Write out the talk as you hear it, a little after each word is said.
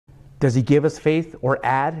Does he give us faith or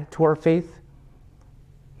add to our faith?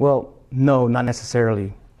 Well, no, not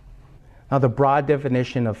necessarily. Now, the broad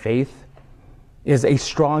definition of faith is a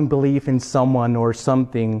strong belief in someone or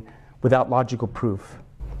something without logical proof.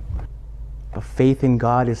 But faith in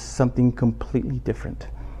God is something completely different.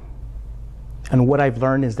 And what I've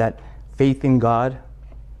learned is that faith in God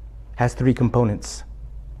has three components: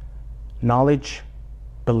 knowledge,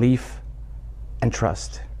 belief, and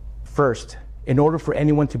trust. First, in order for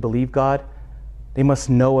anyone to believe God, they must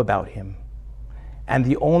know about him. And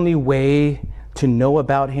the only way to know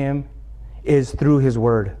about him is through his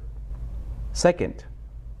word. Second,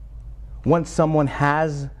 once someone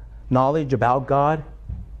has knowledge about God,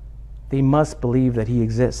 they must believe that he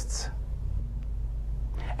exists.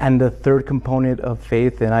 And the third component of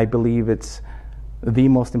faith, and I believe it's the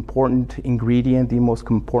most important ingredient, the most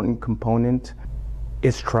important component,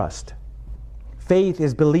 is trust. Faith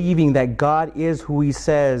is believing that God is who he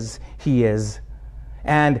says he is,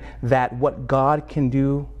 and that what God can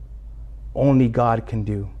do, only God can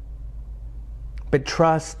do. But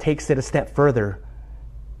trust takes it a step further.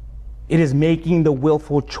 It is making the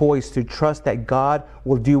willful choice to trust that God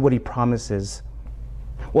will do what he promises.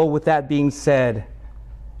 Well, with that being said,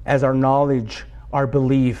 as our knowledge, our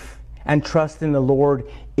belief, and trust in the Lord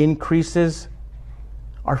increases,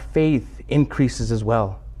 our faith increases as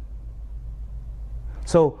well.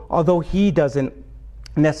 So, although he doesn't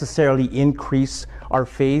necessarily increase our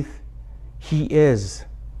faith, he is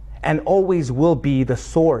and always will be the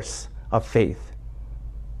source of faith.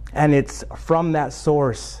 And it's from that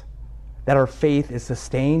source that our faith is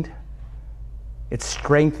sustained, it's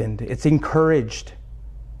strengthened, it's encouraged,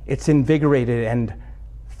 it's invigorated, and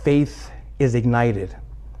faith is ignited.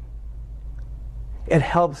 It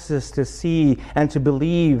helps us to see and to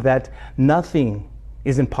believe that nothing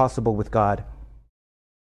is impossible with God.